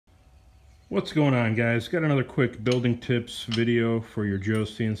What's going on, guys? Got another quick building tips video for your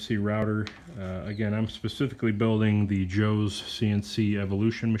JoesCNC router. Again, I'm specifically building the JoesCNC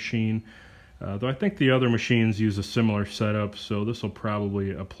Evolution machine, though I think the other machines use a similar setup, so this will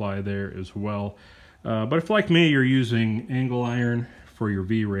probably apply there as well. But if, like me, you're using angle iron for your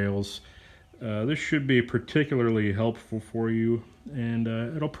V-rails, this should be particularly helpful for you, and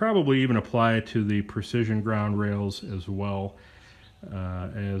it'll probably even apply to the precision ground rails as well,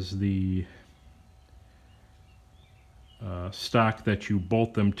 as the stock that you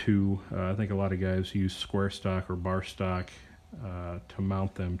bolt them to. I think a lot of guys use square stock or bar stock to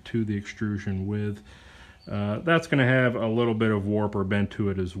mount them to the extrusion with. That's going to have a little bit of warp or bend to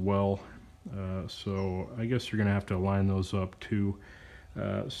it as well, so I guess you're going to have to line those up too.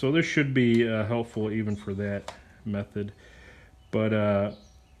 So this should be helpful even for that method. But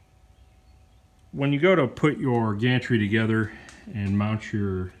when you go to put your gantry together and mount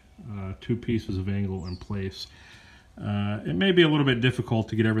your two pieces of angle in place, it may be a little bit difficult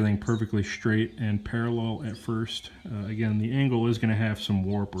to get everything perfectly straight and parallel at first. Again, the angle is going to have some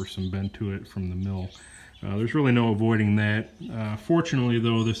warp or some bend to it from the mill. There's really no avoiding that. Fortunately,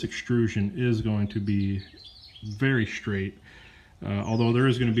 though, this extrusion is going to be very straight, although there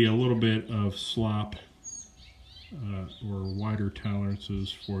is going to be a little bit of slop or wider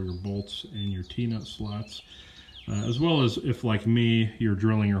tolerances for your bolts and your T-nut slots. As well as if, like me, you're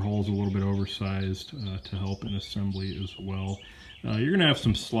drilling your holes a little bit oversized to help in assembly as well. You're going to have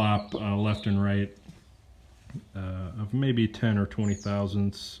some slop left and right of maybe 10 or 20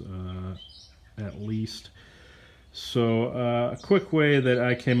 thousandths at least. So a quick way that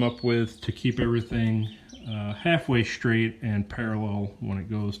I came up with to keep everything halfway straight and parallel when it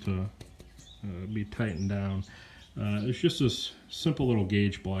goes to be tightened down is just this simple little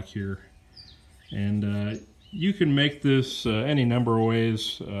gauge block here. And you can make this any number of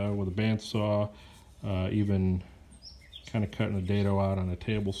ways with a bandsaw, even kind of cutting the dado out on a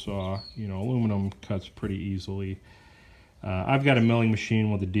table saw. You know, aluminum cuts pretty easily. I've got a milling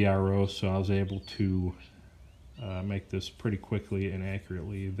machine with a DRO, so I was able to make this pretty quickly and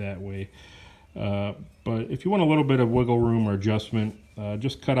accurately that way. But if you want a little bit of wiggle room or adjustment,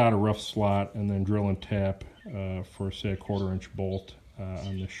 just cut out a rough slot and then drill and tap for, say, a 1/4 inch bolt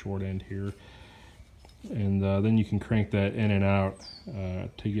on the short end here. And then you can crank that in and out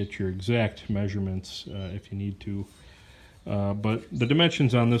to get your exact measurements if you need to. But the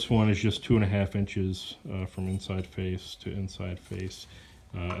dimensions on this one is just 2.5 inches from inside face to inside face.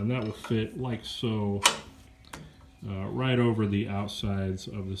 And that will fit like so right over the outsides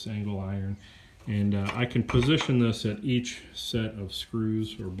of this angle iron. And I can position this at each set of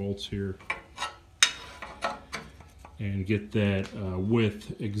screws or bolts here and get that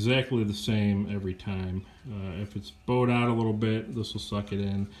width exactly the same every time. If it's bowed out a little bit, this will suck it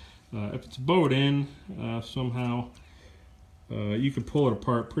in. If it's bowed in somehow, you can pull it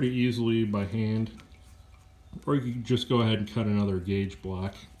apart pretty easily by hand, or you can just go ahead and cut another gauge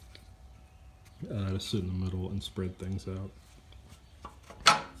block to sit in the middle and spread things out.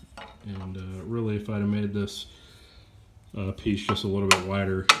 And really, if I'd have made this piece just a little bit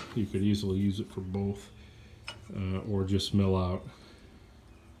wider, you could easily use it for both. Or just mill out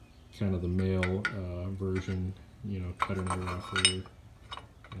kind of the male version, you know, cut an ear off here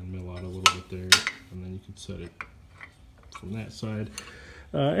and mill out a little bit there, and then you can set it from that side.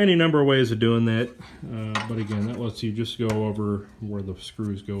 Any number of ways of doing that, but again, that lets you just go over where the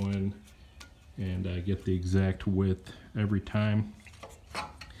screws go in and get the exact width every time.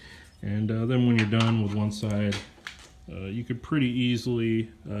 And then when you're done with one side, you could pretty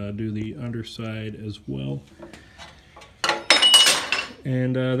easily do the underside as well.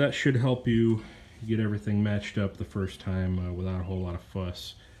 And that should help you get everything matched up the first time without a whole lot of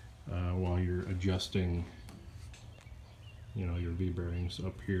fuss while you're adjusting, you know, your V-bearings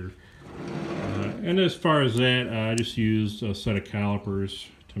up here. And as far as that, I just used a set of calipers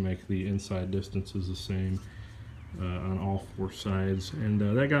to make the inside distances the same on all 4 sides. And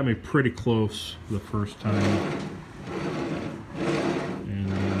that got me pretty close the first time.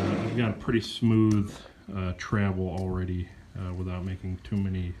 And I've got a pretty smooth travel already without making too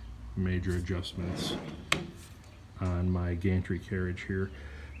many major adjustments on my gantry carriage here.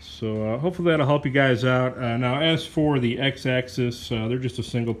 So hopefully that'll help you guys out. Now, as for the x-axis, they're just a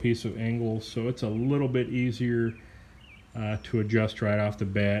single piece of angle, so it's a little bit easier to adjust right off the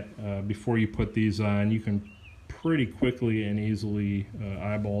bat. Before you put these on, you can pretty quickly and easily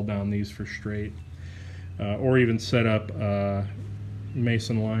eyeball down these for straight, or even set up a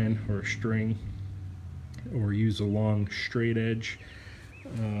mason line or a string, or use a long straight edge,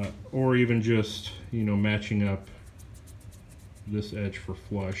 or even just, you know, matching up this edge for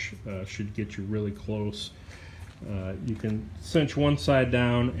flush. Should get you really close. You can cinch one side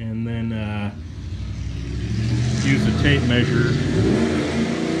down and then use a tape measure.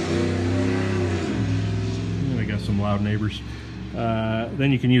 I got some loud neighbors.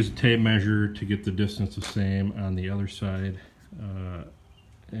 Then you can use a tape measure to get the distance the same on the other side.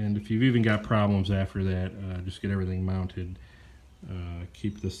 And if you've even got problems after that, just get everything mounted.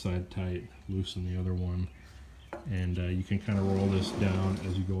 Keep this side tight, loosen the other one, and you can kind of roll this down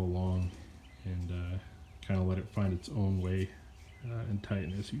as you go along and kind of let it find its own way and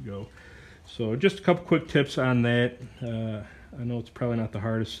tighten as you go. So just a couple quick tips on that. I know it's probably not the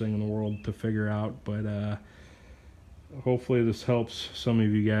hardest thing in the world to figure out, but hopefully this helps some of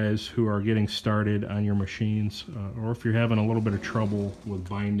you guys who are getting started on your machines, or if you're having a little bit of trouble with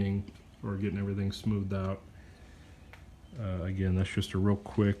binding or getting everything smoothed out. Again, that's just a real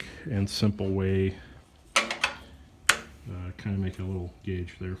quick and simple way. Kind of make a little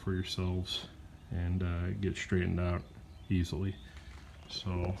gauge there for yourselves and get straightened out easily.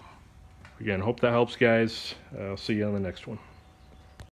 So again, hope that helps, guys. I'll see you on the next one.